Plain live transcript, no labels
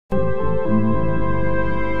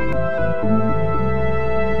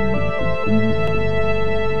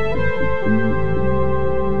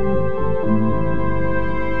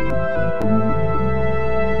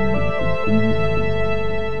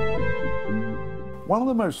One of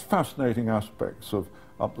the most fascinating aspects of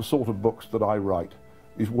the sort of books that I write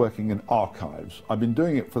is working in archives. I've been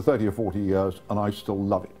doing it for 30 or 40 years and I still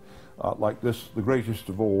love it. Like this, the greatest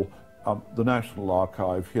of all, the National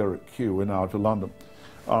Archive here at Kew in outer London.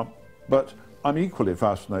 But I'm equally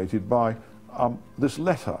fascinated by this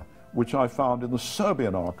letter which I found in the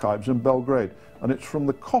Serbian archives in Belgrade, and it's from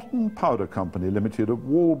the Cotton Powder Company Limited of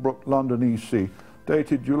Walbrook, London EC,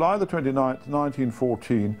 dated July the 29th,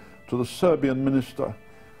 1914, to the Serbian minister,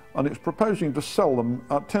 and it's proposing to sell them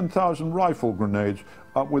 10,000 rifle grenades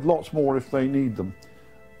with lots more if they need them.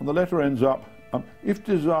 And the letter ends up, if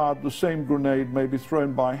desired, the same grenade may be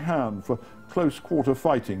thrown by hand for close quarter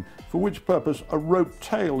fighting, for which purpose a rope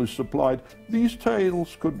tail is supplied. These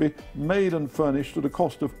tails could be made and furnished at a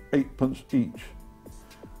cost of 8p each.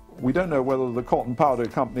 We don't know whether the Cotton Powder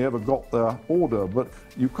Company ever got their order, but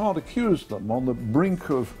you can't accuse them on the brink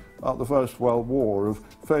of the First World War of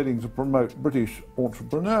failing to promote British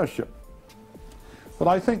entrepreneurship. But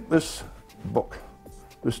I think this book,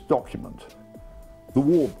 this document, the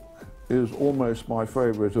War Book, is almost my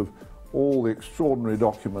favourite of all the extraordinary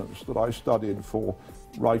documents that I studied for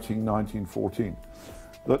writing 1914.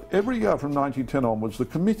 That every year from 1910 onwards, the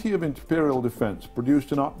Committee of Imperial Defence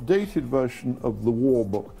produced an updated version of the War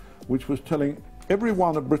Book, which was telling every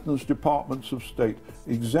one of Britain's departments of state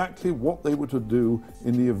exactly what they were to do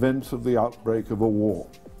in the event of the outbreak of a war.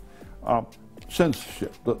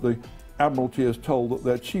 Censorship, that the Admiralty is told that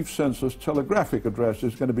their chief censor's telegraphic address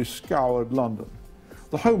is going to be scoured London.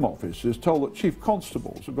 The Home Office is told that chief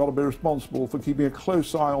constables have got to be responsible for keeping a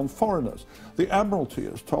close eye on foreigners. The Admiralty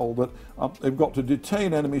is told that they've got to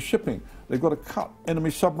detain enemy shipping, they've got to cut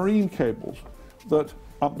enemy submarine cables, that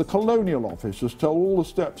the Colonial Office is told all the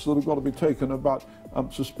steps that have got to be taken about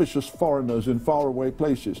suspicious foreigners in faraway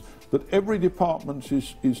places, that every department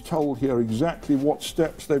is told here exactly what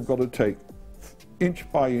steps they've got to take,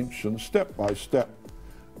 inch by inch and step by step.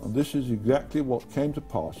 And this is exactly what came to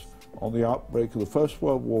pass on the outbreak of the First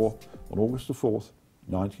World War on August the 4th,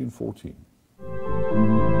 1914.